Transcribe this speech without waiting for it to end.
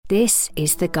This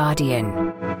is The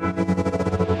Guardian.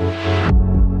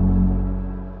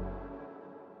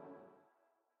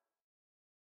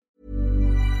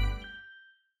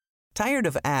 Tired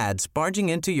of ads barging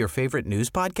into your favorite news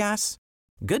podcasts?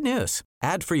 Good news.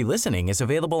 Ad-free listening is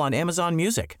available on Amazon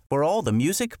Music for all the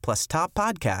music plus top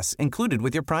podcasts included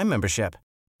with your Prime membership.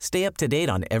 Stay up to date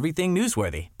on everything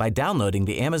newsworthy by downloading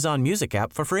the Amazon Music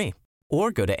app for free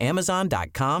or go to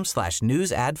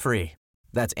amazon.com/news ad free.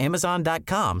 That's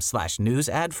amazon.com/news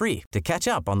ad free to catch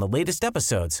up on the latest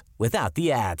episodes without the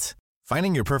ads.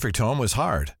 Finding your perfect home was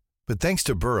hard, but thanks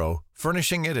to Burrow,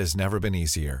 furnishing it has never been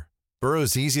easier.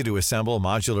 Burrow's easy-to-assemble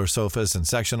modular sofas and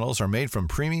sectionals are made from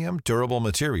premium, durable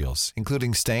materials,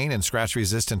 including stain and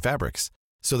scratch-resistant fabrics.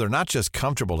 So they're not just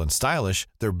comfortable and stylish,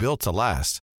 they're built to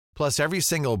last. Plus, every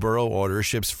single Burrow order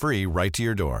ships free right to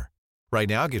your door. Right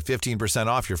now, get 15%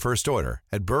 off your first order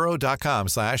at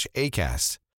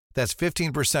burrow.com/ACAST. That's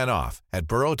 15% off at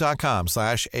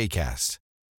burrow.com/ACAST.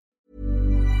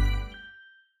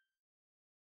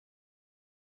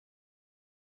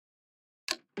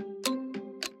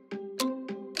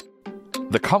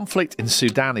 The conflict in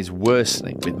Sudan is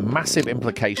worsening, with massive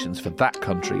implications for that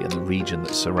country and the region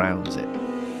that surrounds it.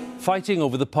 Fighting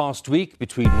over the past week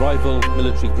between rival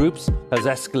military groups has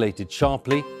escalated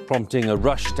sharply, prompting a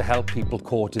rush to help people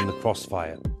caught in the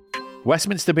crossfire.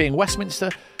 Westminster being Westminster,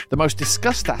 the most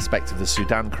discussed aspect of the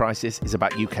Sudan crisis is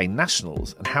about UK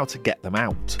nationals and how to get them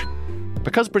out.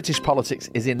 Because British politics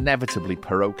is inevitably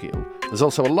parochial, there's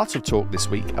also a lot of talk this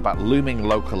week about looming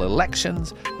local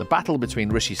elections, the battle between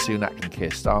Rishi Sunak and Keir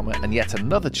Starmer, and yet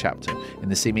another chapter in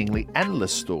the seemingly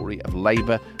endless story of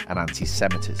Labour and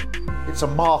anti-Semitism. It's a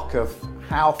mark of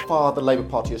how far the Labour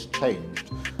Party has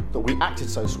changed, that we acted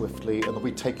so swiftly and that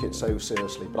we take it so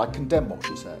seriously. But I condemn what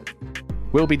she said.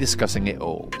 We'll be discussing it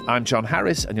all. I'm John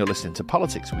Harris, and you're listening to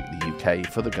Politics Weekly UK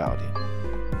for The Guardian.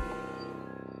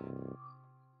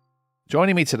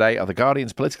 Joining me today are The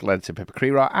Guardian's political editor Pippa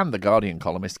Crerar and The Guardian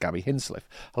columnist Gabby Hinsliff.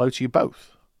 Hello to you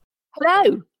both.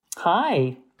 Hello.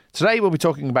 Hi. Today we'll be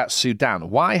talking about Sudan.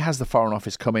 Why has the Foreign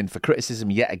Office come in for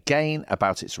criticism yet again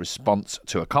about its response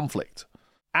to a conflict?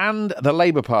 And the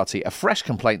Labour Party, a fresh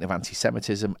complaint of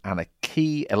anti-Semitism and a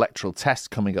key electoral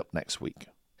test coming up next week.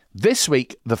 This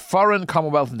week, the Foreign,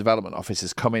 Commonwealth and Development Office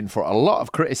has come in for a lot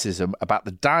of criticism about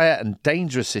the dire and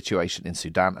dangerous situation in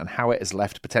Sudan and how it has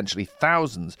left potentially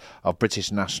thousands of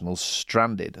British nationals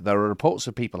stranded. There are reports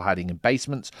of people hiding in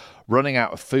basements, running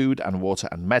out of food and water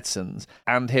and medicines,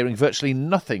 and hearing virtually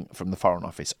nothing from the Foreign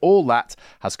Office. All that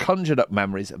has conjured up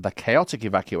memories of the chaotic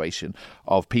evacuation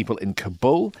of people in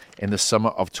Kabul in the summer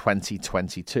of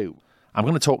 2022. I'm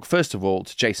going to talk, first of all,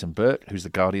 to Jason Burke, who's the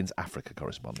Guardian's Africa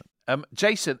correspondent.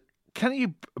 Jason, can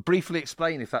you briefly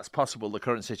explain, if that's possible, the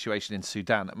current situation in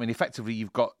Sudan? I mean, effectively,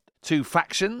 you've got two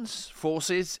factions,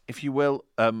 forces, if you will,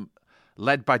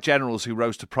 led by generals who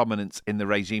rose to prominence in the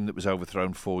regime that was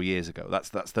overthrown 4 years ago. That's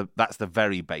the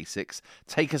very basics.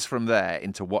 Take us from there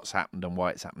into what's happened and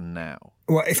why it's happened now.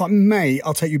 Well, if I may,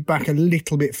 I'll take you back a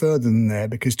little bit further than there,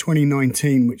 because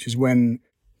 2019, which is when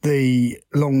the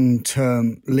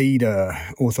long-term leader,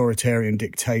 authoritarian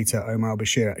dictator Omar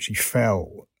al-Bashir actually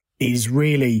fell, is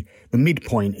really the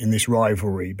midpoint in this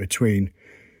rivalry between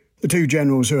the two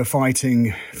generals who are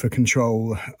fighting for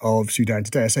control of Sudan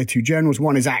today. I say two generals.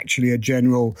 One is actually a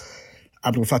general,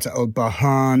 Abdel Fattah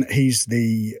al-Burhan. He's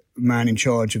the man in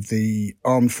charge of the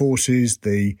armed forces,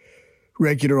 the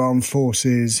regular armed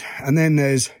forces. And then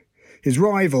there's his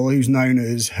rival, who's known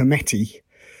as Hemeti.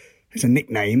 It's a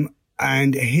nickname.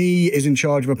 And he is in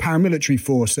charge of a paramilitary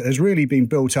force that has really been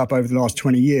built up over the last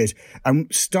 20 years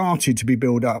and started to be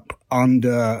built up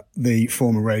under the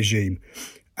former regime.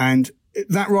 And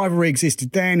that rivalry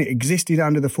existed then. It existed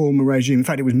under the former regime. In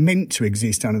fact, it was meant to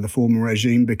exist under the former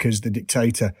regime because the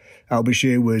dictator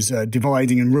al-Bashir was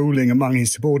dividing and ruling among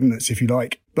his subordinates, if you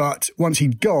like. But once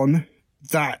he'd gone,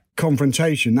 that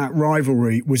confrontation, that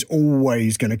rivalry was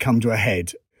always going to come to a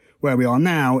head. Where we are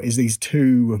now is these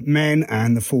two men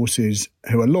and the forces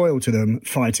who are loyal to them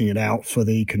fighting it out for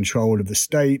the control of the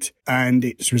state and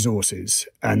its resources.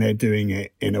 And they're doing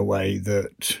it in a way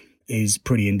that is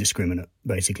pretty indiscriminate,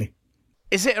 basically.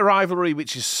 Is it a rivalry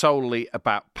which is solely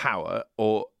about power,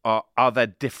 or are there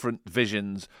different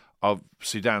visions of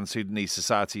Sudan, Sudanese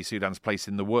society, Sudan's place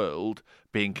in the world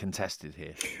being contested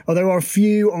here? Oh, there are a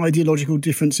few ideological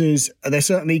differences. They're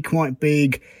certainly quite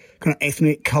big kind of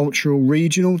ethnic, cultural,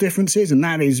 regional differences, and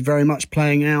that is very much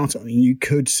playing out. I mean, you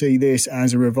could see this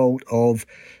as a revolt of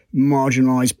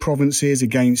marginalised provinces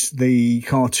against the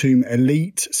Khartoum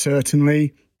elite,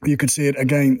 certainly. You could see it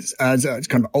against as a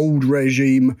kind of old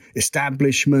regime,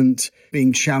 establishment,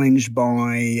 being challenged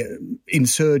by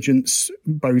insurgents,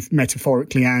 both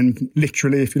metaphorically and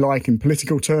literally, if you like, in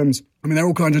political terms. I mean, there are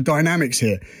all kinds of dynamics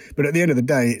here. But at the end of the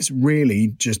day, it's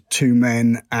really just two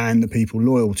men and the people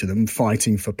loyal to them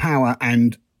fighting for power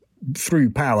and, through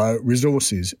power,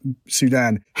 resources.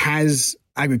 Sudan has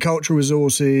agricultural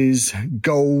resources,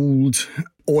 gold,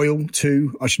 oil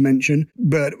too, I should mention.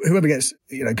 But whoever gets,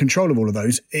 control of all of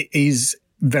those is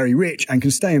very rich and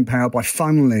can stay in power by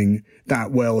funneling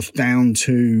that wealth down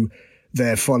to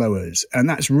their followers. And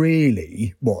that's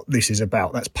really what this is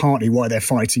about. That's partly why they're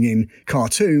fighting in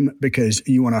Khartoum, because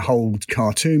you want to hold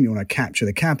Khartoum, you want to capture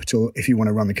the capital if you want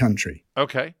to run the country.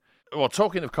 Okay. Well,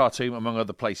 talking of Khartoum, among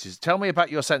other places, tell me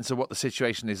about your sense of what the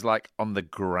situation is like on the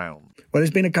ground. Well,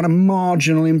 there's been a kind of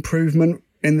marginal improvement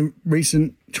in the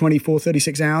recent 24,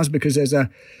 36 hours because there's a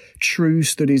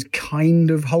truce that is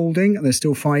kind of holding. They're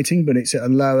still fighting, but it's at a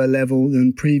lower level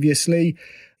than previously.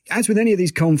 As with any of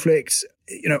these conflicts,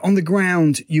 on the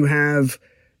ground,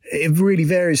 it really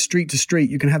varies street to street.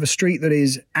 You can have a street that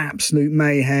is absolute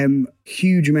mayhem,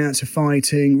 huge amounts of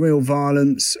fighting, real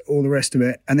violence, all the rest of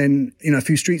it. And then, a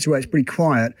few streets away, it's pretty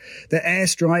quiet. There are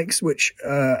airstrikes, which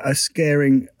are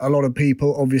scaring a lot of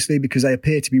people, obviously, because they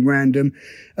appear to be random.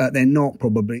 They're not,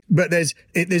 probably. But there's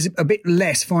a bit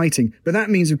less fighting. But that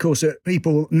means, of course, that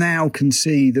people now can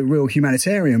see the real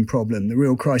humanitarian problem, the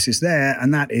real crisis there.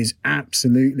 And that is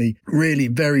absolutely, really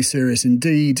very serious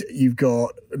indeed. You've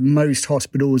got most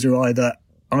hospitals are either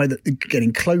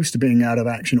getting close to being out of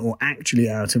action or actually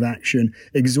out of action,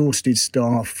 exhausted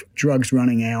staff, drugs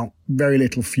running out, very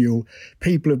little fuel.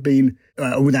 People have been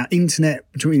without internet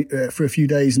for a few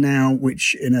days now,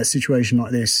 which in a situation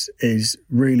like this is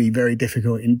really very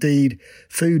difficult indeed.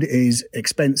 Food is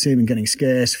expensive and getting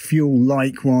scarce. Fuel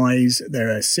likewise.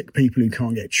 There are sick people who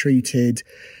can't get treated.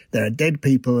 There are dead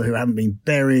people who haven't been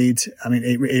buried. I mean,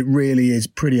 it really is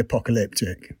pretty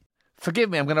apocalyptic.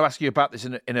 Forgive me, I'm going to ask you about this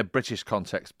in a British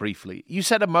context briefly. You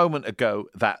said a moment ago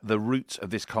that the roots of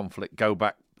this conflict go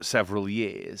back several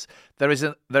years. There is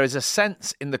a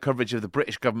sense in the coverage of the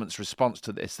British government's response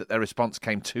to this that their response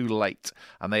came too late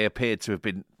and they appeared to have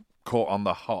been caught on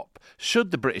the hop.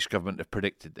 Should the British government have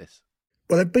predicted this?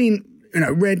 Well, there have been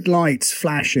red lights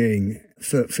flashing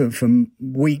for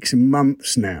weeks and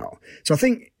months now. So I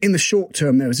think in the short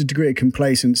term, there was a degree of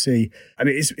complacency. I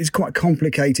mean, it's quite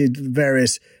complicated,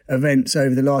 various events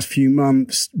over the last few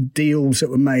months, deals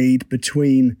that were made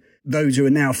between those who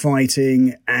are now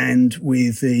fighting and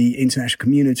with the international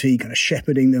community kind of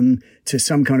shepherding them to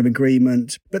some kind of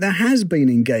agreement. But there has been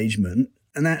engagement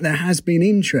and that there has been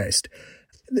interest.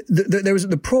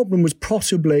 The problem was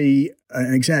possibly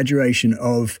an exaggeration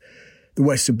of the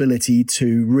West's ability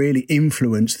to really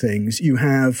influence things. You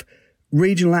have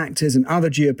regional actors and other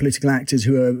geopolitical actors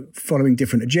who are following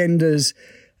different agendas.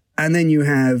 And then you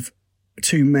have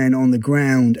two men on the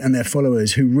ground and their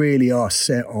followers who really are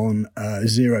set on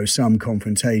zero-sum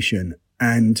confrontation.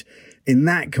 And in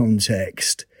that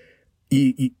context,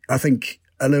 I think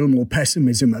a little more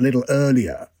pessimism a little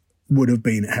earlier would have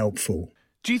been helpful.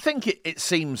 Do you think it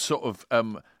seems sort of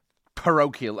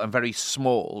parochial and very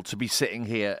small to be sitting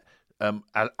here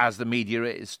as the media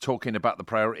is, talking about the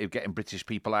priority of getting British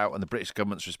people out and the British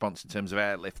government's response in terms of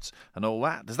airlifts and all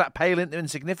that? Does that pale into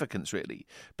insignificance, really,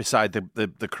 beside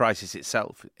the crisis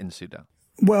itself in Sudan?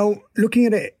 Well, looking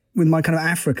at it with my kind of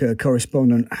Africa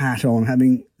correspondent hat on,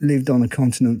 having lived on the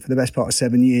continent for the best part of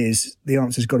 7 years, the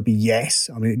answer's got to be yes.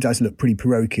 I mean, it does look pretty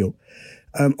parochial.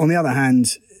 On the other hand,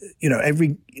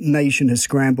 every nation has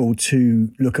scrambled to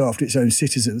look after its own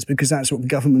citizens because that's what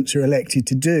governments are elected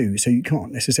to do. So you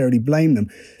can't necessarily blame them.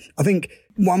 I think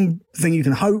one thing you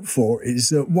can hope for is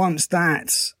that once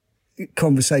that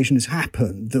conversation has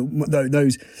happened, that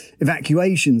those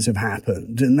evacuations have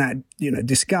happened and that,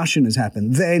 discussion has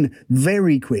happened, then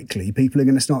very quickly people are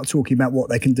going to start talking about what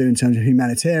they can do in terms of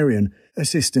humanitarian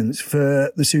assistance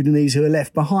for the Sudanese who are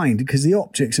left behind, because the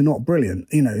optics are not brilliant.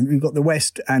 We've got the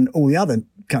West and all the other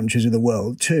countries of the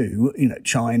world too,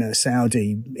 China,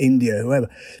 Saudi, India, whoever,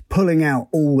 pulling out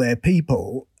all their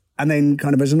people and then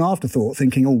kind of as an afterthought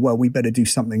thinking, oh, well, we better do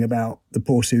something about the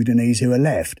poor Sudanese who are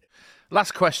left.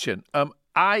 Last question.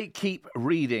 I keep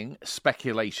reading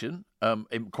speculation,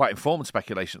 quite informed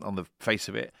speculation on the face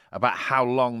of it, about how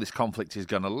long this conflict is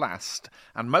going to last.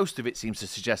 And most of it seems to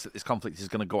suggest that this conflict is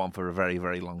going to go on for a very,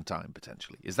 very long time,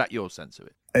 potentially. Is that your sense of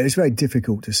it? It's very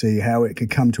difficult to see how it could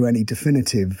come to any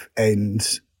definitive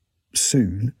end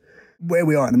soon. Where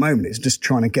we are at the moment is just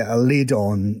trying to get a lid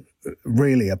on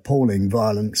really appalling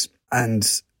violence and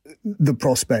the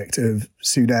prospect of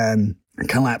Sudan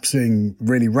collapsing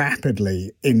really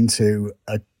rapidly into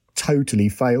a totally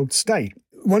failed state.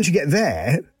 Once you get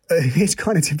there, it's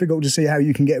kind of difficult to see how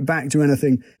you can get back to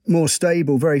anything more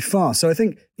stable very fast. So I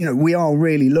think, we are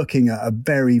really looking at a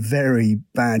very, very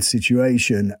bad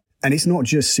situation. And it's not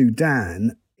just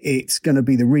Sudan. It's going to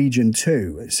be the region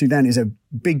too. Sudan is a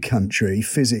big country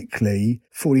physically,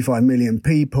 45 million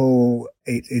people.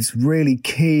 It's really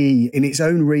key in its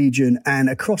own region and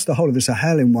across the whole of the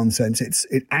Sahel in one sense.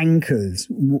 It anchors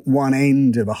one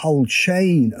end of a whole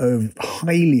chain of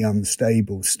highly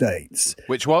unstable states.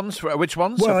 Which ones? Well,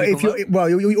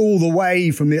 you're all the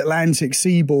way from the Atlantic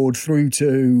seaboard through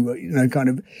to, kind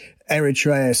of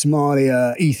Eritrea,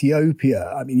 Somalia,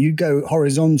 Ethiopia. I mean, you go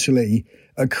horizontally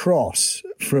across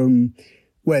from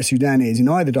where Sudan is in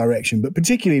either direction, but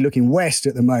particularly looking west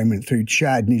at the moment through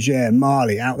Chad, Niger,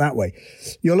 Mali, out that way,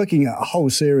 you're looking at a whole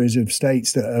series of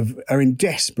states that are in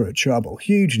desperate trouble,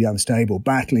 hugely unstable,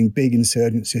 battling big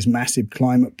insurgencies, massive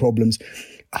climate problems,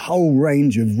 a whole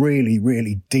range of really,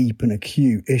 really deep and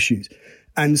acute issues.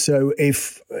 And so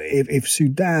if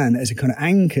Sudan, as a kind of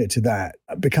anchor to that,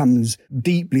 becomes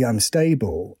deeply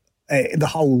unstable, the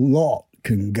whole lot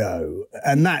can go.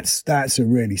 And that's a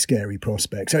really scary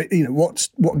prospect. So,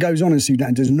 what goes on in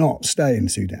Sudan does not stay in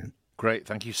Sudan. Great.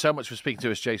 Thank you so much for speaking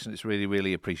to us, Jason. It's really,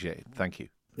 really appreciated. Thank you.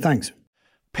 Thanks.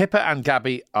 Pippa and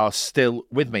Gabby are still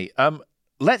with me.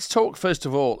 Let's talk, first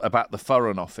of all, about the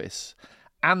Foreign Office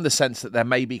and the sense that there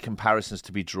may be comparisons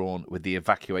to be drawn with the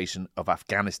evacuation of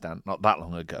Afghanistan not that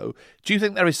long ago. Do you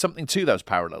think there is something to those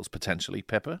parallels, potentially,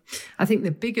 Pippa? I think the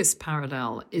biggest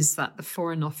parallel is that the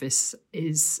Foreign Office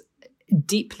is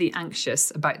deeply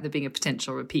anxious about there being a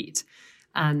potential repeat.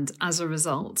 And as a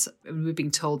result, we're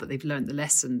being told that they've learned the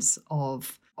lessons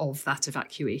of that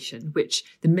evacuation, which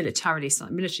the military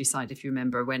side, if you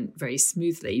remember, went very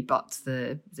smoothly, but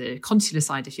the consular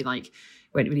side, if you like,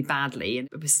 went really badly. And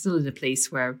it was still in a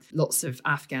place where lots of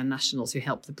Afghan nationals who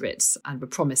helped the Brits and were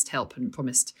promised help and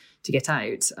promised to get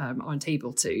out aren't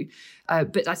able to.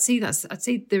 But I'd say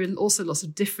there are also lots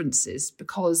of differences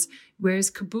because whereas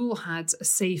Kabul had a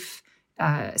safe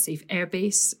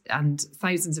airbase and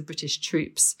thousands of British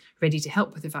troops ready to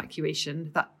help with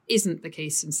evacuation, that isn't the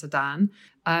case in Sudan.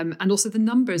 And also the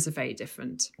numbers are very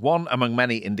different. One among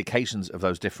many indications of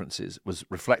those differences was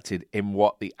reflected in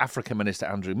what the Africa Minister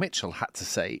Andrew Mitchell had to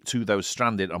say to those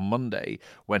stranded on Monday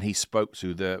when he spoke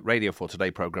to the Radio 4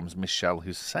 Today programme's Michelle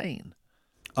Hussein.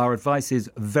 Our advice is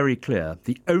very clear.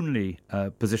 The only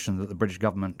position that the British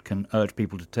government can urge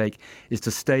people to take is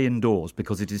to stay indoors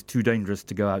because it is too dangerous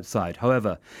to go outside.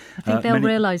 However, I think they'll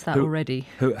realise that already.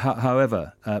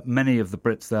 However, many of the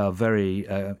Brits there are very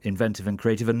inventive and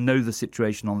creative and know the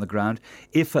situation on the ground.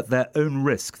 If at their own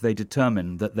risk they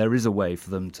determine that there is a way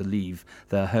for them to leave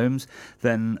their homes,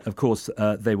 then of course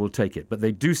they will take it. But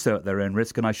they do so at their own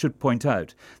risk. And I should point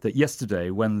out that yesterday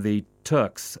when the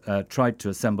Turks tried to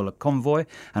assemble a convoy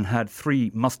and had 3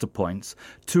 muster points.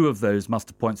 2 of those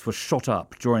muster points were shot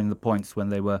up during the points when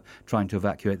they were trying to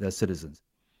evacuate their citizens.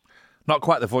 Not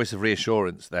quite the voice of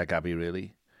reassurance there, Gabby,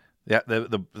 really.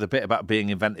 The bit about being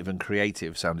inventive and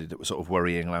creative sounded sort of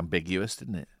worrying and ambiguous,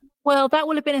 didn't it? Well, that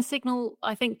will have been a signal,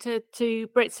 I think, to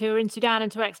Brits who are in Sudan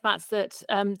and to expats that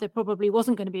there probably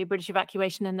wasn't going to be a British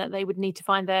evacuation and that they would need to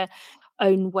find their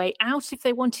own way out if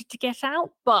they wanted to get out.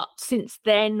 But since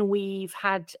then, we've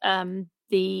had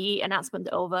the announcement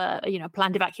of a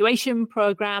planned evacuation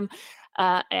program.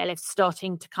 Airlifts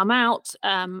starting to come out,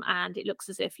 and it looks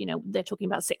as if they're talking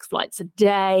about 6 flights a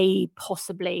day,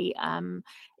 possibly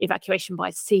evacuation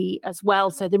by sea as well.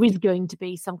 So there is going to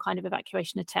be some kind of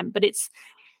evacuation attempt, but it's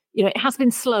it has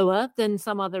been slower than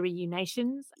some other EU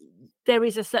nations. There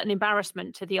is a certain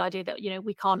embarrassment to the idea that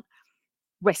we can't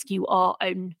rescue our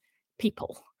own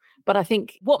people. But I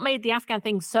think what made the Afghan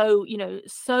thing so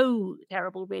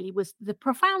terrible really was the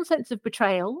profound sense of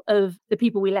betrayal of the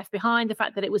people we left behind, the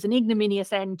fact that it was an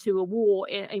ignominious end to a war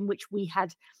in which we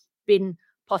had been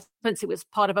participants. It was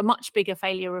part of a much bigger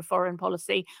failure of foreign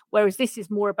policy, whereas this is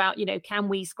more about, can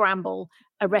we scramble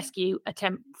a rescue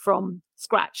attempt from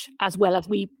scratch as well as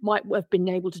we might have been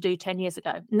able to do 10 years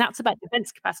ago. And that's about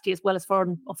defence capacity as well as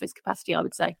foreign office capacity, I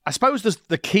would say. I suppose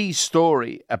the key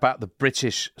story about the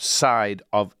British side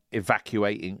of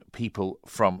evacuating people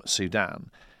from Sudan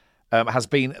has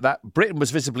been that Britain was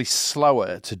visibly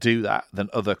slower to do that than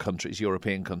other countries,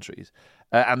 European countries.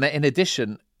 And that in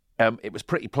addition, it was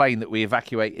pretty plain that we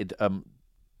evacuated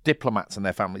diplomats and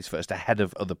their families first ahead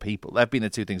of other people. There have been the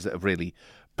 2 things that have really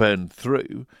burned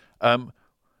through.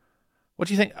 What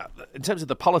do you think, in terms of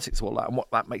the politics of all that and what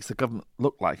that makes the government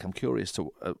look like? I'm curious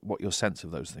to what your sense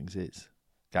of those things is,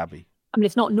 Gabby. I mean,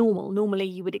 it's not normal. Normally,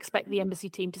 you would expect the embassy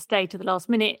team to stay to the last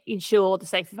minute, ensure the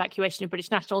safe evacuation of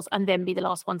British nationals, and then be the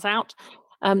last ones out.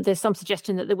 There's some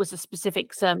suggestion that there was a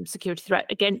specific security threat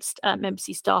against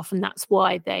embassy staff, and that's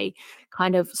why they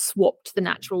kind of swapped the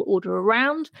natural order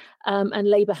around. And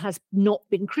Labour has not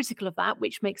been critical of that,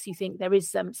 which makes you think there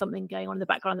is something going on in the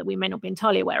background that we may not be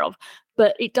entirely aware of.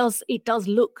 But it does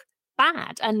look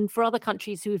bad. And for other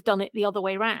countries who have done it the other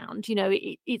way around,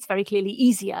 it's very clearly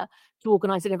easier to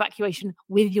organise an evacuation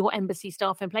with your embassy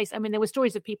staff in place. I mean, there were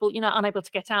stories of people, unable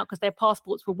to get out because their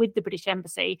passports were with the British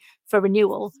embassy for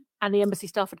renewal and the embassy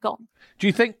staff had gone. Do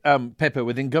you think, Pippa,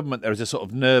 within government there is a sort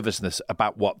of nervousness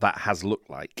about what that has looked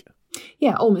like?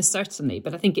 Yeah, almost certainly.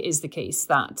 But I think it is the case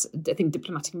that I think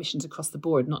diplomatic missions across the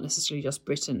board, not necessarily just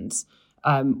Britain's,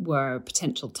 were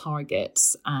potential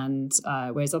targets, and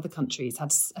whereas other countries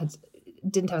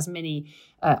didn't have as many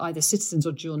either citizens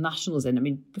or dual nationals in. I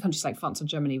mean, countries like France or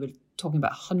Germany were talking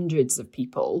about hundreds of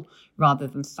people rather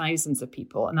than thousands of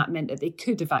people, and that meant that they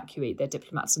could evacuate their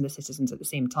diplomats and their citizens at the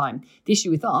same time. The issue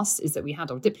with us is that we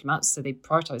had our diplomats, so they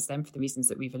prioritised them for the reasons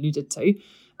that we've alluded to,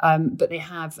 but they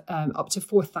have up to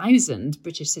 4,000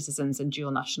 British citizens and dual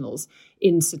nationals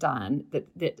in Sudan,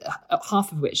 that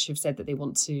half of which have said that they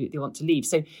want to leave.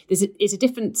 So it's a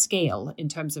different scale in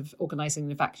terms of organising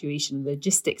an evacuation, the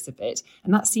logistics of it,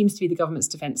 and that seems to be the government's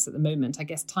defence at the moment. I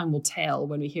guess time will tell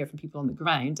when we hear from people on the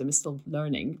ground, and we're still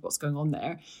learning what's going on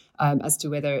there, as to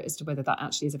whether that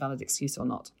actually is a valid excuse or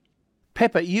not.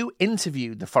 Pippa, you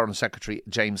interviewed the Foreign Secretary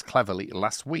James Cleverly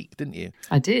last week, didn't you?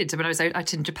 I did, when I was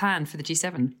out in Japan for the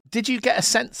G7. Did you get a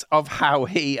sense of how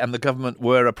he and the government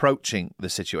were approaching the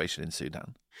situation in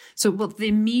Sudan? So, the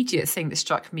immediate thing that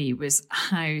struck me was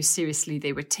how seriously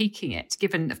they were taking it,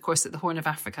 given, of course, that the Horn of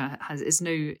Africa is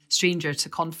no stranger to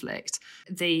conflict.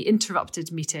 They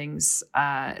interrupted meetings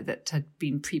that had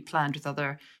been pre-planned with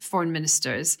other foreign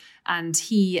ministers, and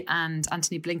he and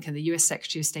Antony Blinken, the US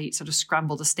Secretary of State, sort of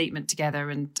scrambled a statement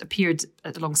together and appeared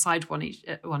alongside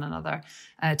one another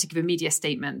to give a media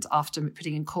statement after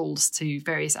putting in calls to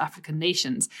various African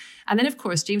nations. And then, of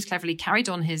course, James Cleverly carried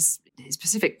on his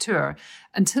Pacific tour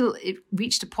until it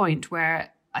reached a point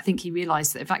where I think he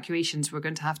realised that evacuations were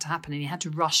going to have to happen and he had to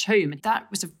rush home. And that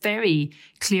was a very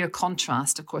clear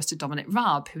contrast, of course, to Dominic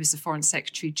Raab, who was the Foreign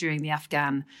Secretary during the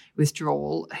Afghan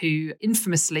withdrawal, who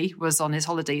infamously was on his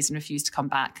holidays and refused to come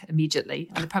back immediately.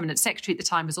 And the Permanent Secretary at the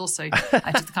time was also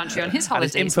out of the country on his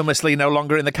holidays. And is infamously no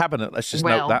longer in the cabinet. Let's just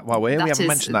note that while we haven't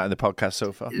mentioned that in the podcast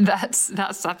so far. That's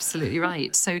absolutely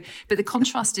right. So, but the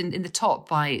contrast in the top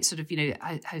by sort of,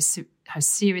 how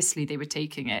seriously they were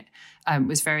taking it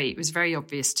was very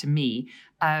obvious to me.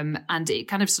 And it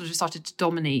kind of sort of started to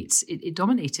dominate. It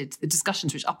dominated the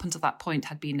discussions, which up until that point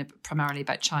had been primarily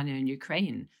about China and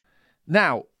Ukraine.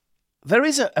 Now, there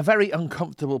is a very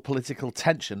uncomfortable political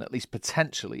tension, at least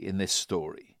potentially, in this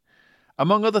story.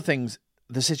 Among other things,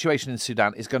 the situation in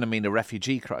Sudan is going to mean a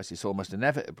refugee crisis almost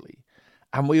inevitably.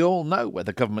 And we all know where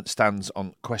the government stands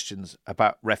on questions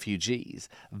about refugees.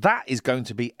 That is going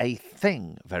to be a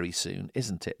thing very soon,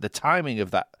 isn't it? The timing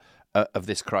of that of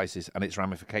this crisis and its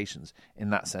ramifications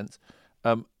in that sense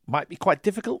might be quite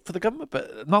difficult for the government,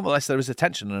 but nonetheless there is a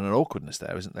tension and an awkwardness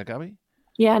there, isn't there, Gabby?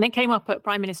 Yeah, and it came up at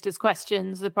Prime Minister's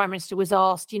questions. The Prime Minister was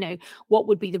asked, what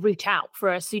would be the route out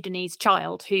for a Sudanese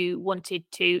child who wanted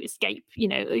to escape?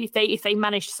 If they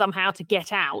managed somehow to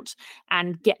get out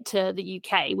and get to the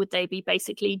UK, would they be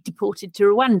basically deported to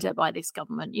Rwanda by this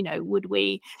government?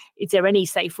 Is there any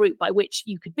safe route by which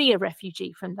you could be a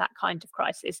refugee from that kind of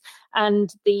crisis? And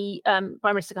the Prime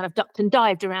Minister kind of ducked and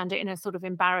dived around it in a sort of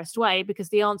embarrassed way, because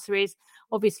the answer is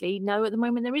obviously no, at the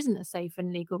moment there isn't a safe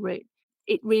and legal route.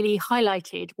 It really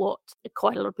highlighted what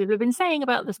quite a lot of people have been saying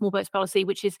about the small boats policy,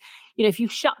 which is, if you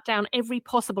shut down every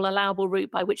possible allowable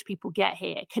route by which people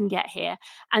can get here,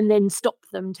 and then stop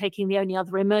them taking the only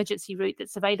other emergency route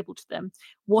that's available to them,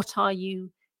 what are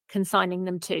you consigning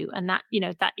them to? And that,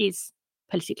 that is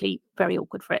politically very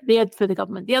awkward for the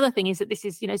government. The other thing is that this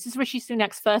is Rishi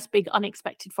Sunak's first big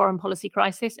unexpected foreign policy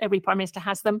crisis. Every prime minister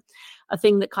has them, a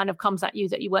thing that kind of comes at you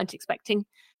that you weren't expecting.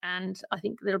 And I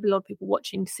think there'll be a lot of people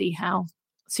watching to see how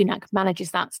Sunak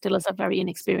manages that still as a very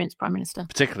inexperienced prime minister.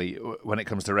 Particularly when it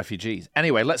comes to refugees.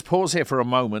 Anyway, let's pause here for a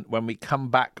moment. When we come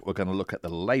back, we're going to look at the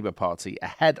Labour Party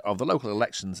ahead of the local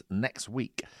elections next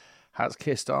week. Has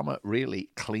Keir Starmer really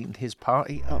cleaned his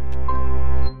party up?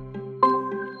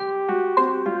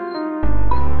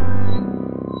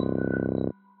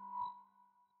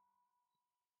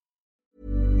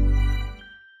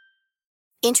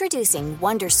 Introducing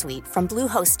Wondersuite from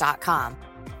Bluehost.com.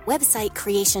 Website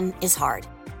creation is hard,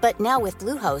 but now with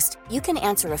Bluehost, you can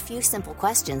answer a few simple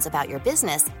questions about your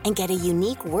business and get a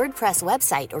unique WordPress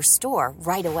website or store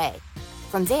right away.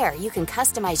 From there, you can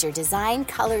customize your design,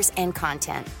 colors, and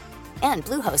content. And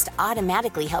Bluehost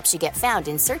automatically helps you get found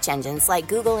in search engines like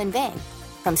Google and Bing.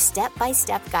 From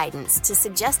step-by-step guidance to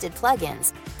suggested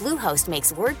plugins, Bluehost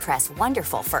makes WordPress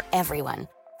wonderful for everyone.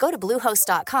 Go to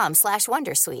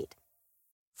bluehost.com/wondersuite.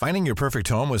 Finding your perfect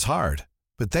home was hard,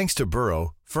 but thanks to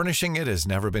Burrow, furnishing it has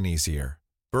never been easier.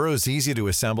 Burrow's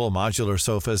easy-to-assemble modular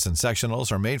sofas and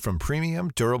sectionals are made from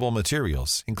premium, durable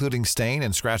materials, including stain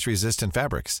and scratch-resistant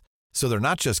fabrics. So they're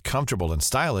not just comfortable and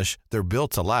stylish, they're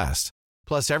built to last.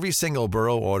 Plus, every single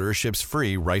Burrow order ships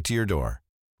free right to your door.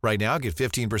 Right now, get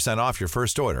 15% off your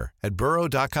first order at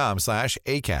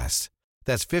burrow.com/ACAST.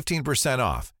 That's 15%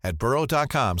 off at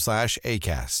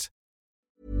burrow.com/ACAST.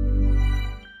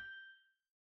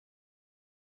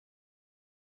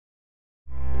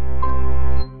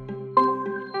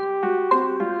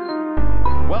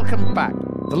 Welcome back.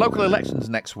 The local elections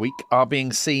next week are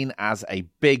being seen as a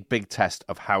big, big test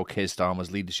of how Keir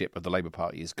Starmer's leadership of the Labour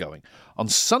Party is going. On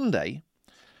Sunday,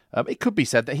 it could be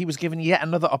said that he was given yet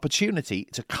another opportunity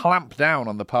to clamp down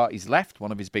on the party's left,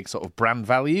 one of his big sort of brand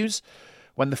values,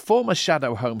 when the former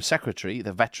Shadow Home Secretary,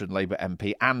 the veteran Labour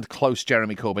MP and close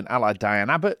Jeremy Corbyn ally Diane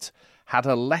Abbott, had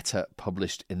a letter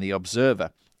published in The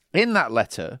Observer. In that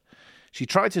letter, she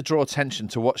tried to draw attention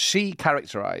to what she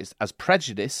characterised as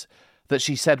prejudice that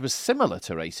she said was similar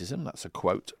to racism, that's a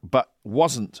quote, but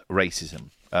wasn't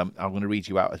racism. I'm going to read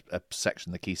you out a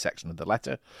section, the key section of the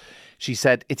letter. She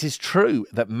said, "It is true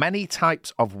that many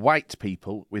types of white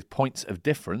people with points of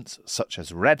difference, such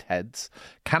as redheads,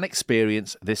 can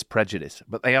experience this prejudice,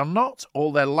 but they are not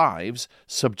all their lives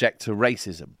subject to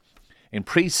racism. In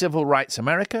pre-civil rights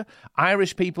America,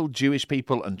 Irish people, Jewish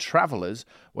people and travellers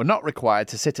were not required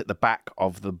to sit at the back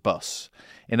of the bus.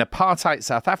 In apartheid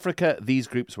South Africa, these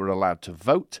groups were allowed to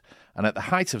vote, and at the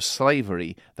height of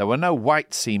slavery, there were no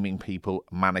white-seeming people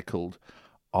manacled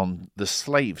on the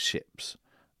slave ships."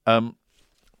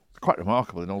 Quite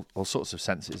remarkable in all sorts of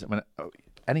senses. I mean,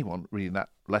 anyone reading that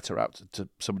letter out to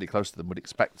somebody close to them would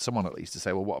expect someone at least to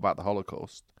say, well, what about the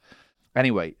Holocaust?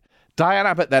 Anyway, Diane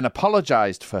Abbott then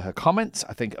apologised for her comments.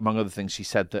 I think, among other things, she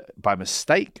said that by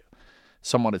mistake,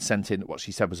 someone had sent in what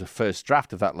she said was a first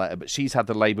draft of that letter, but she's had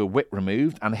the Labour whip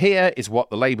removed. And here is what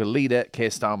the Labour leader, Keir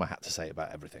Starmer, had to say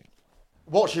about everything.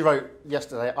 What she wrote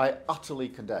yesterday, I utterly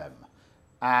condemn.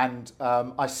 And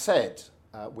I said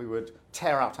we would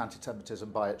tear out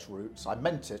anti-Semitism by its roots. I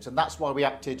meant it, and that's why we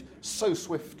acted so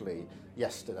swiftly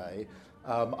yesterday.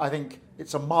 I think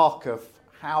it's a mark of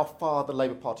how far the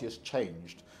Labour Party has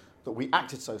changed that we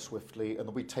acted so swiftly and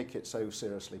that we take it so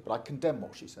seriously. But I condemn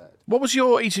what she said. What was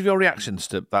each of your reactions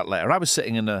to that letter? I was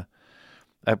sitting in a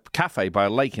cafe by a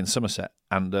lake in Somerset,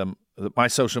 and my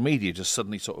social media just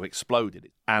suddenly sort of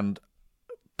exploded. And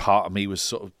part of me was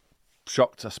sort of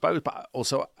shocked, I suppose, but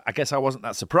also I guess I wasn't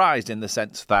that surprised in the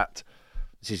sense that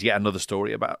this is yet another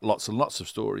story about lots and lots of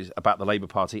stories about the Labour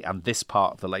Party and this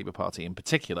part of the Labour Party in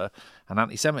particular and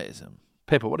anti-Semitism.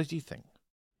 Pippa, what did you think?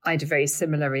 I had a very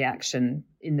similar reaction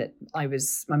in that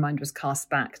my mind was cast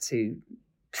back to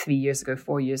 4 years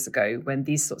ago, when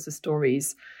these sorts of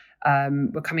stories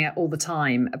were coming out all the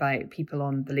time about people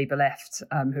on the Labour left,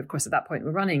 who of course at that point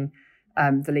were running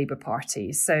the Labour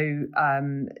Party. So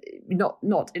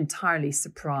not entirely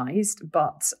surprised,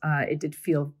 but it did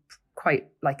feel quite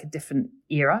like a different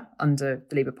era under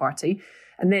the Labour Party.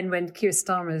 And then when Keir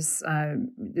Starmer's,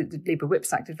 the Labour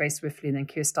whips acted very swiftly, and then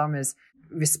Keir Starmer's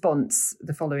response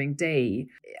the following day,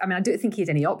 I mean, I don't think he had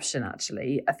any option,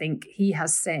 actually. I think he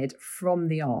has said from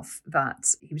the off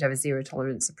that he would have a zero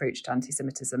tolerance approach to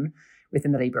anti-Semitism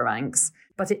within the Labour ranks.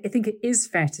 But I think it is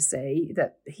fair to say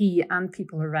that he and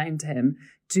people around him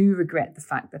do regret the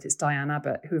fact that it's Diane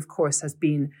Abbott, who, of course, has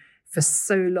been for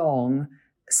so long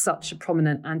such a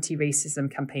prominent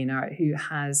anti-racism campaigner, who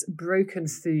has broken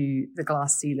through the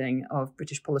glass ceiling of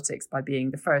British politics by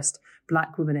being the first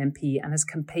black woman MP and has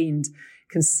campaigned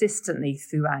consistently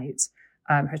throughout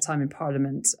her time in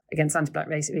Parliament against anti-black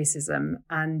racism.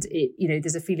 And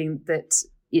there's a feeling that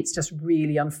it's just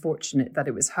really unfortunate that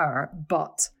it was her,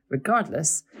 but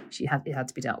regardless, it had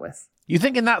to be dealt with. You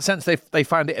think in that sense they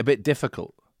find it a bit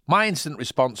difficult? My instant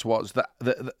response was that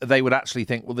they would actually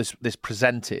think, well, this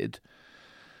presented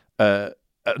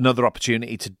another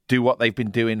opportunity to do what they've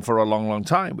been doing for a long, long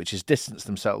time, which is distance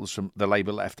themselves from the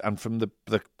Labour left and from the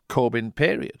Corbyn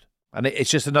period. And it's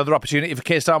just another opportunity for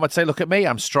Keir Starmer to say, look at me,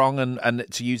 I'm strong, and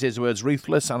to use his words,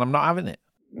 ruthless, and I'm not having it.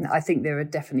 I think there are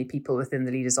definitely people within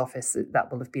the leader's office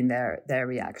that will have been their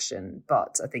reaction.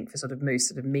 But I think for most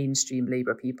sort of mainstream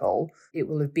Labour people, it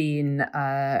will have been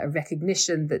a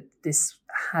recognition that this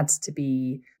had to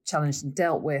be challenged and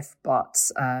dealt with, but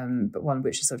one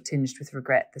which is sort of tinged with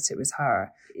regret that it was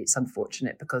her. It's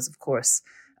unfortunate because, of course,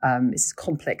 it's a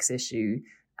complex issue.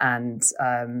 and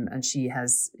she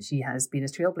has been a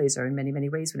trailblazer in many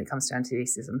ways when it comes to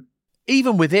anti-racism.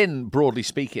 Even within, broadly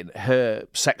speaking, her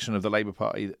section of the Labour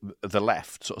Party, the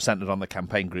left, sort of centred on the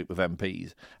campaign group of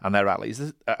MPs and their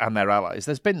allies,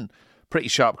 there's been pretty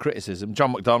sharp criticism.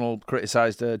 John McDonnell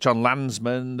criticised her. John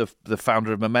Landsman, the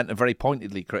founder of Momentum, very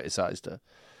pointedly criticised her.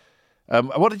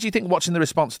 What did you think watching the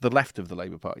response of the left of the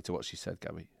Labour Party to what she said,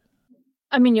 Gabby?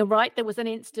 I mean, you're right. There was an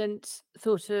instant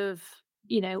sort of,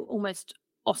 almost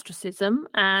ostracism,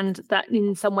 and that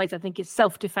in some ways I think is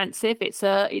self-defensive. It's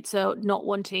a not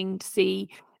wanting to see,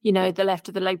 the left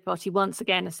of the Labour Party once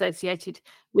again associated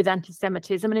with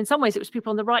anti-Semitism. And in some ways it was people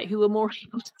on the right who were more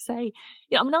able to say,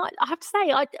 I have to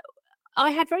say,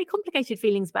 I had very complicated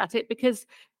feelings about it, because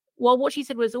while what she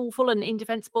said was awful and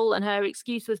indefensible and her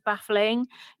excuse was baffling,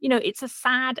 it's a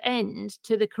sad end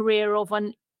to the career of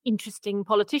an interesting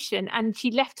politician, and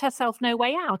she left herself no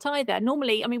way out either.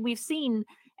 Normally, I mean, we've seen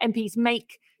MPs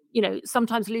make,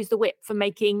 sometimes lose the whip for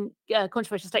making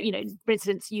controversial statements. For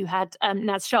instance, you had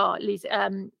Naz Shah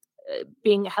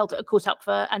being caught up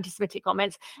for anti-Semitic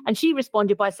comments, and she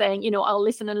responded by saying, I'll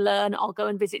listen and learn, I'll go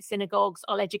and visit synagogues,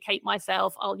 I'll educate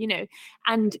myself,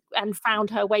 and found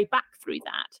her way back through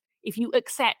that. If you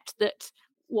accept that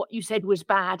what you said was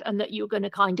bad and that you're going to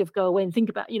kind of go away and think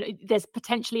about, there's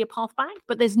potentially a path back,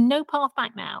 but there's no path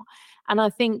back now. And I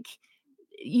think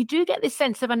you do get this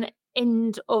sense of an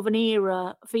end of an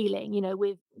era feeling,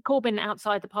 with Corbyn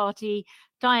outside the party.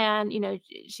 Diane,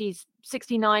 she's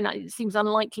 69. It seems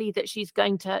unlikely that she's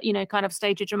going to, kind of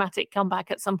stage a dramatic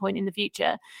comeback at some point in the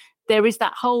future. There is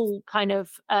that whole kind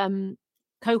of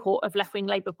cohort of left-wing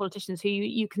Labour politicians who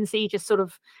you can see just sort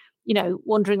of,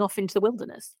 wandering off into the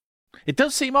wilderness. It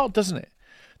does seem odd, doesn't it,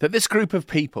 that this group of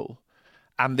people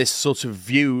and this sort of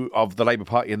view of the Labour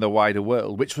Party in the wider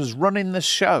world, which was running the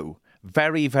show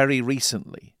very, very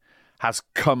recently, has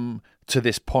come to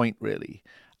this point, really,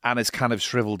 and has kind of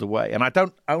shriveled away. And I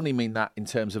don't only mean that in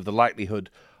terms of the likelihood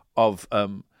of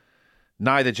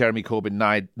neither Jeremy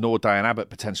Corbyn nor Diane Abbott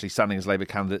potentially standing as Labour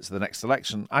candidates at the next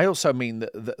election. I also mean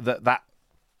that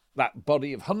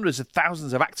body of hundreds of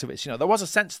thousands of activists. There was a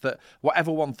sense that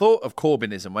whatever one thought of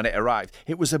Corbynism when it arrived,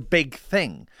 it was a big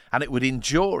thing and it would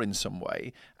endure in some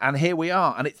way. And here we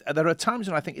are. And there are times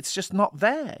when I think it's just not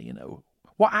there.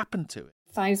 What happened to it?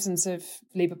 Thousands of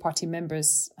Labour Party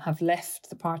members have left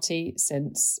the party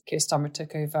since Keir Starmer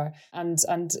took over. And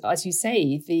as you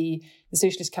say, the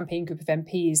Socialist campaign group of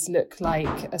MPs look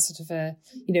like a sort of a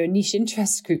niche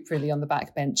interest group really on the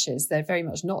backbenches. They're very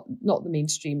much not the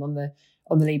mainstream on the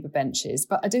Labour benches.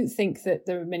 But I don't think that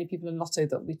there are many people in Lotto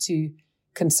that would be too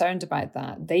concerned about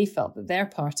that. They felt that their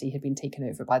party had been taken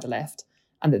over by the left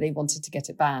and that they wanted to get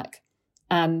it back.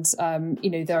 And,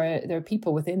 there are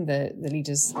people within the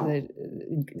leaders,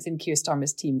 within Keir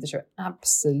Starmer's team, that are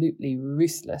absolutely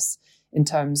ruthless in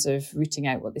terms of rooting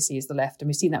out what they see as the left. And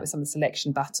we've seen that with some of the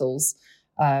selection battles,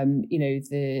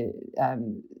 the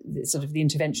sort of the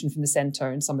intervention from the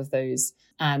centre in some of those,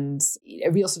 and a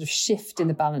real sort of shift in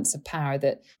the balance of power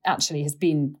that actually has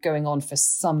been going on for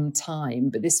some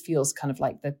time. But this feels kind of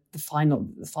like the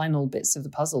final bits of the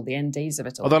puzzle, the end days of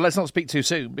it all. Although let's not speak too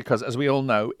soon, because as we all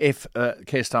know, if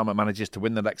Keir Starmer manages to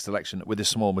win the next election with a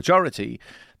small majority,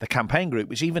 the campaign group,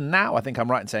 which even now I think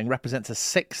I'm right in saying represents a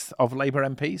sixth of Labour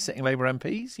MPs, sitting Labour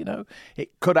MPs,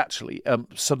 it could actually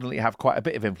suddenly have quite a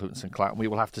bit of influence and clout, and we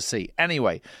will have to see.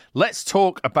 Anyway, let's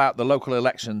talk about the local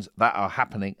elections that are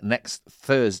happening next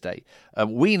Thursday.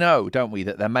 We know, don't we,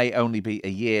 that there may only be a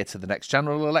year to the next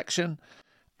general election.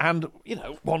 And,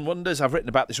 one wonders, I've written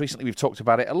about this recently, we've talked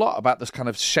about it a lot, about this kind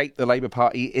of shape the Labour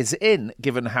Party is in,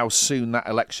 given how soon that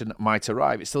election might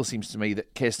arrive. It still seems to me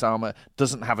that Keir Starmer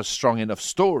doesn't have a strong enough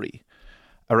story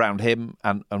around him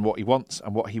and what he wants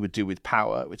and what he would do with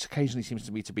power, which occasionally seems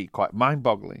to me to be quite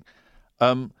mind-boggling.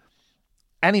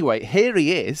 Anyway, here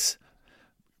he is,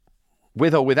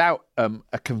 with or without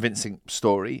a convincing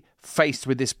story, faced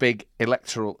with this big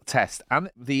electoral test. And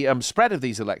the spread of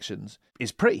these elections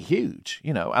is pretty huge,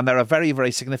 and there are very,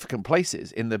 very significant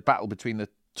places in the battle between the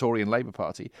Tory and Labour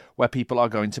Party where people are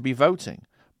going to be voting.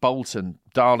 Bolton,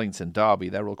 Darlington, Derby,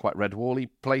 they're all quite red wally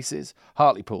places.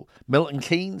 Hartlepool, Milton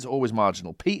Keynes, always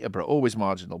marginal. Peterborough, always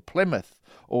marginal. Plymouth,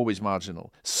 always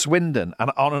marginal. Swindon,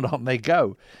 and on they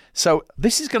go. So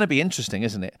this is going to be interesting,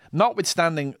 isn't it?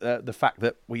 Notwithstanding the fact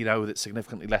that we know that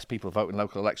significantly less people vote in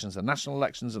local elections than national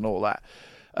elections and all that,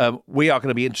 we are going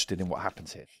to be interested in what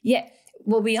happens here. Yeah,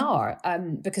 well, we are,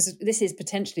 because this is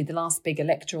potentially the last big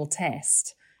electoral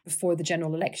test before the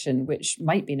general election, which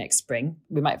might be next spring.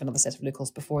 We might have another set of locals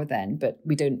before then, but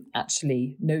we don't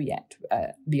actually know yet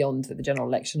beyond that the general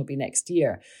election will be next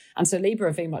year. And so Labour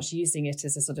are very much using it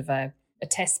as a sort of a a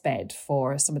test bed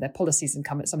for some of their policies and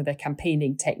some of their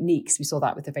campaigning techniques. We saw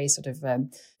that with the very sort of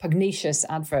pugnacious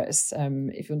adverts,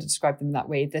 if you want to describe them in that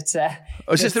way. That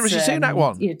is this the Rishi Sunak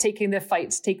one? Taking the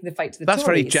fight to the That's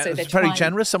Tories. very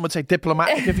generous. Some would say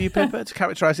diplomatic of you, Pippa, to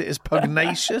characterise it as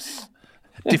pugnacious.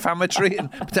 Defamatory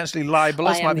and potentially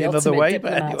libelous might be another way,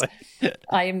 diplomat. But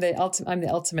anyway, I'm the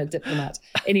ultimate diplomat.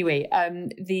 Anyway,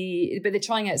 but they're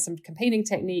trying out some campaigning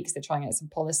techniques. They're trying out some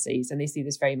policies, and they see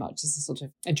this very much as a sort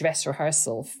of a dress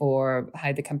rehearsal for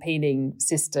how the campaigning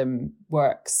system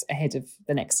works ahead of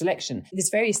the next election. There's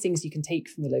various things you can take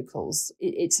from the locals.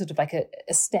 It's sort of like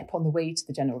a step on the way to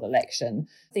the general election.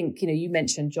 I think you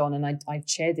mentioned, John, and I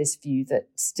share this view that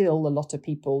still a lot of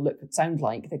people sound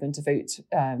like they're going to vote.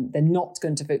 They're not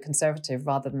going to vote Conservative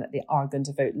rather than that they are going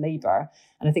to vote Labour.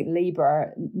 And I think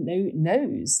Labour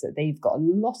knows that they've got a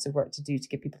lot of work to do to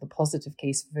give people a positive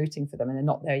case for voting for them, and they're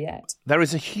not there yet. There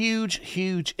is a huge,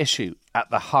 huge issue at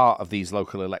the heart of these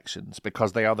local elections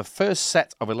because they are the first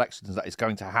set of elections that is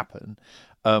going to happen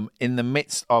in the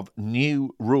midst of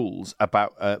new rules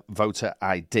about voter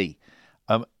ID.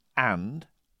 And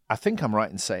I think I'm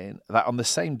right in saying that on the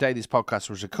same day this podcast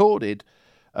was recorded,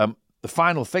 the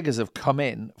final figures have come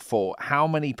in for how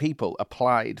many people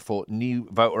applied for new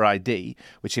voter ID,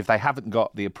 which if they haven't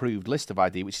got the approved list of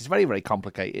ID, which is very, very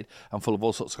complicated and full of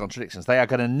all sorts of contradictions, they are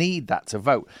going to need that to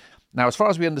vote. Now, as far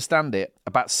as we understand it,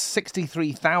 about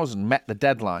 63,000 met the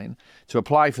deadline to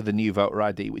apply for the new voter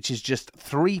ID, which is just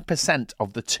 3%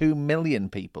 of the 2 million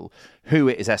people who,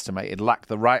 it is estimated, lack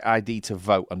the right ID to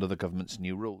vote under the government's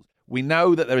new rules. We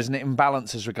know that there is an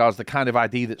imbalance as regards the kind of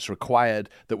ID that's required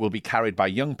that will be carried by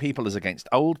young people as against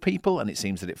old people, and it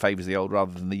seems that it favours the old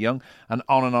rather than the young, and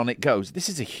on it goes. This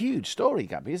is a huge story,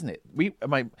 Gabby, isn't it?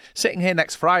 Sitting here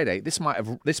next Friday, this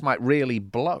might really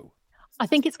blow. I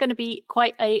think it's going to be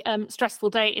quite a stressful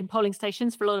day in polling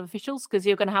stations for a lot of officials because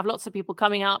you're going to have lots of people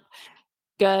coming up,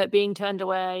 being turned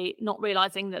away, not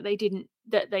realising that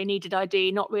they needed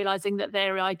ID, not realising that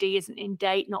their ID isn't in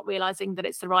date, not realising that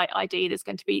it's the right ID. There's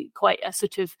going to be quite a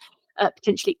sort of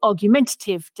potentially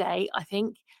argumentative day, I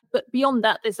think. But beyond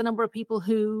that, there's a number of people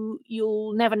who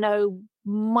you'll never know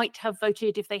might have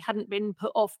voted if they hadn't been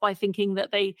put off by thinking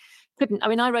that they couldn't. I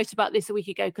mean, I wrote about this a week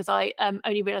ago because I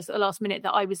only realised at the last minute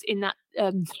that I was in that,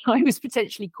 I was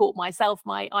potentially caught myself.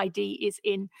 My ID is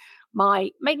in my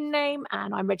maiden name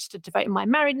and I'm registered to vote in my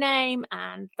married name,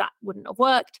 and that wouldn't have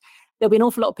worked. There'll be an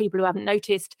awful lot of people who haven't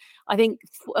noticed. I think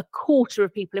a quarter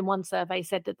of people in one survey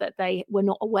said that they were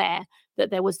not aware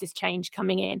that there was this change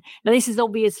coming in. Now, this is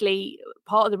obviously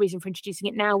part of the reason for introducing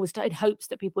it now was in hopes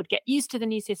that people would get used to the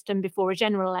new system before a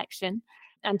general election.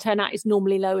 And turnout is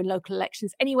normally low in local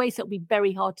elections anyway, so it'll be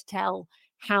very hard to tell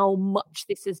how much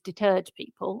this has deterred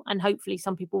people. And hopefully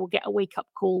some people will get a wake-up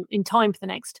call in time for the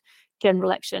next general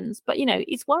elections. But,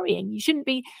 it's worrying. You shouldn't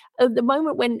be at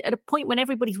a point when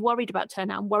everybody's worried about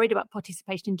turnout and worried about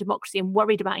participation in democracy and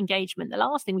worried about engagement. The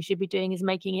last thing we should be doing is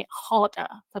making it harder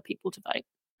for people to vote.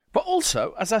 But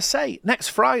also, as I say, next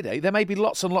Friday, there may be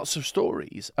lots and lots of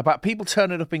stories about people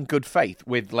turning up in good faith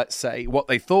with, let's say, what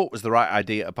they thought was the right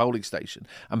idea at a polling station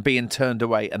and being turned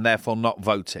away and therefore not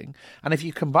voting. And if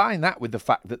you combine that with the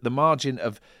fact that the margin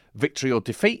of victory or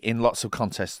defeat in lots of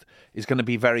contests is going to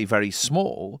be very, very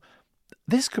small,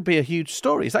 this could be a huge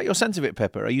story. Is that your sense of it,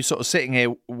 Pippa? Are you sort of sitting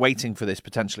here waiting for this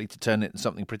potentially to turn it into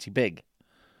something pretty big?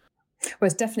 Well,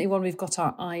 it's definitely one we've got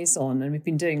our eyes on, and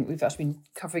we've actually been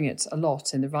covering it a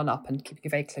lot in the run-up and keeping a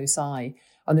very close eye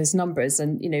on those numbers.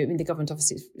 And, the government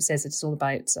obviously says it's all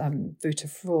about voter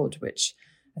fraud, which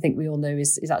I think we all know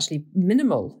is actually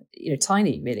minimal,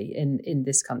 tiny really in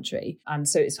this country. And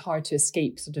so it's hard to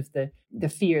escape sort of the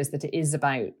fears that it is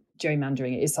about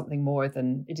gerrymandering. It is something more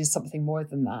than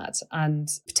that, and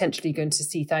potentially going to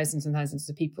see thousands and thousands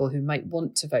of people who might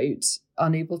want to vote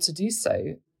unable to do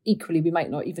so. Equally, we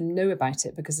might not even know about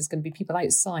it because there's going to be people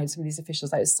outside, some of these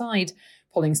officials outside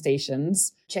polling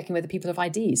stations checking whether people have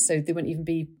IDs, so they won't even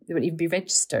be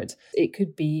registered. It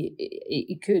could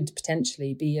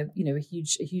potentially be a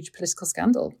huge political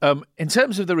scandal. In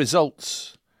terms of the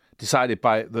results decided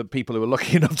by the people who are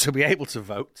lucky enough to be able to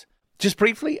vote, just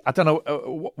briefly, I don't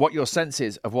know what your sense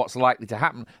is of what's likely to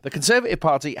happen. The Conservative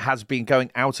Party has been going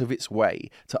out of its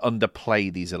way to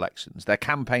underplay these elections. Their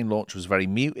campaign launch was very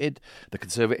muted. The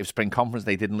Conservative Spring Conference,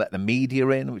 they didn't let the media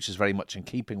in, which is very much in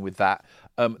keeping with that.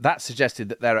 That suggested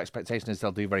that their expectation is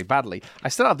they'll do very badly. I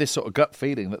still have this sort of gut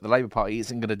feeling that the Labour Party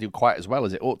isn't going to do quite as well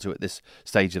as it ought to at this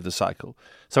stage of the cycle.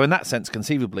 So in that sense,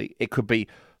 conceivably, it could be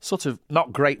sort of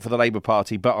not great for the Labour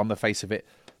Party, but on the face of it,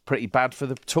 pretty bad for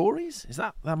the Tories?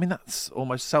 That's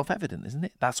almost self-evident, isn't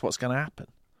it? That's what's going to happen.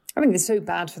 I mean, it's so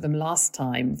bad for them last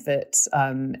time that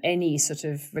any sort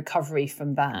of recovery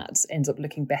from that ends up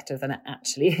looking better than it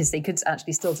actually is. They could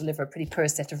actually still deliver a pretty poor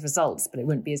set of results, but it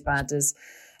wouldn't be as bad as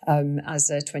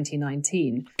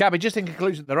 2019. Gabby, just in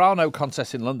conclusion, there are no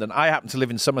contests in London. I happen to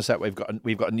live in Somerset. We've got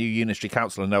a new unitary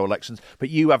council and no elections, but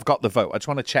you have got the vote. I just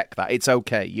want to check that. It's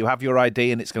okay. You have your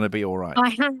ID and it's going to be all right. I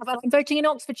have. I'm voting in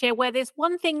Oxfordshire, where there's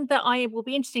one thing that I will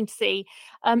be interesting to see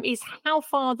is how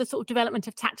far the sort of development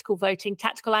of tactical voting,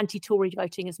 tactical anti-Tory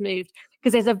voting has moved.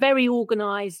 Because there's a very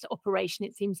organised operation,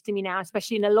 it seems to me now,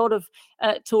 especially in a lot of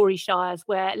Tory shires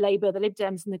where Labour, the Lib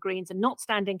Dems and the Greens are not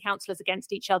standing councillors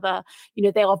against each other. You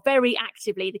know, they are very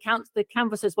actively, the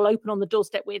canvassers will open on the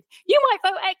doorstep with, you might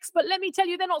vote X, but let me tell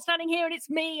you, they're not standing here and it's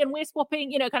me and we're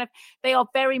swapping, you know, kind of, they are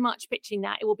very much pitching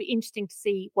that. It will be interesting to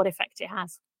see what effect it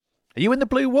has. Are you in the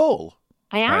blue wall?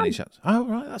 I am. Oh,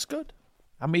 right, that's good.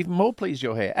 I'm even more pleased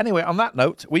you're here. Anyway, on that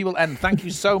note, we will end. Thank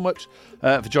you so much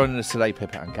for joining us today,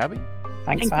 Pippa and Gabby.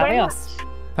 Thanks for having us.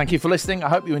 Thank you for listening. I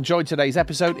hope you enjoyed today's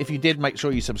episode. If you did, make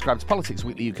sure you subscribe to Politics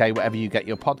Weekly UK wherever you get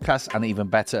your podcasts, and even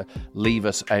better, leave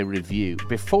us a review.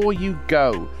 Before you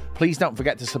go, please don't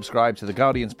forget to subscribe to The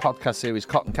Guardian's podcast series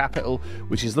Cotton Capital,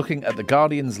 which is looking at The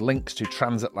Guardian's links to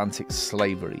transatlantic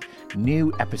slavery.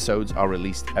 New episodes are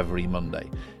released every Monday.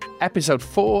 Episode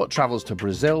 4 travels to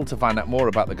Brazil to find out more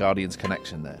about The Guardian's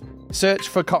connection there. Search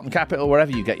for Cotton Capital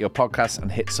wherever you get your podcasts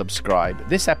and hit subscribe.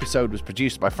 This episode was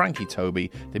produced by Frankie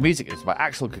Toby. The music is by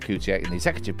Axel Kakutier, and the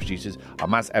executive producers are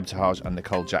Maz Ebtahaj and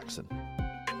Nicole Jackson.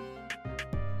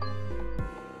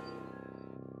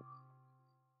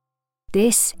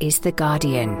 This is The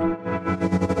Guardian.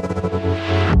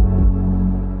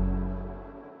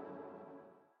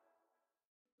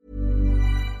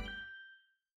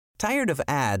 Tired of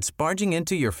ads barging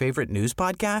into your favorite news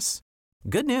podcasts?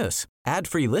 Good news.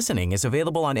 Ad-free listening is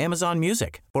available on Amazon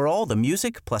Music for all the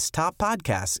music plus top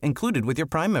podcasts included with your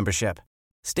Prime membership.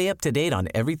 Stay up to date on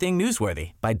everything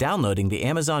newsworthy by downloading the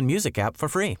Amazon Music app for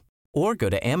free or go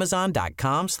to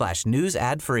amazon.com/news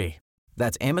ad free.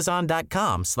 That's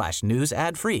amazon.com/news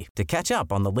ad free to catch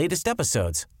up on the latest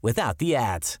episodes without the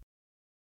ads.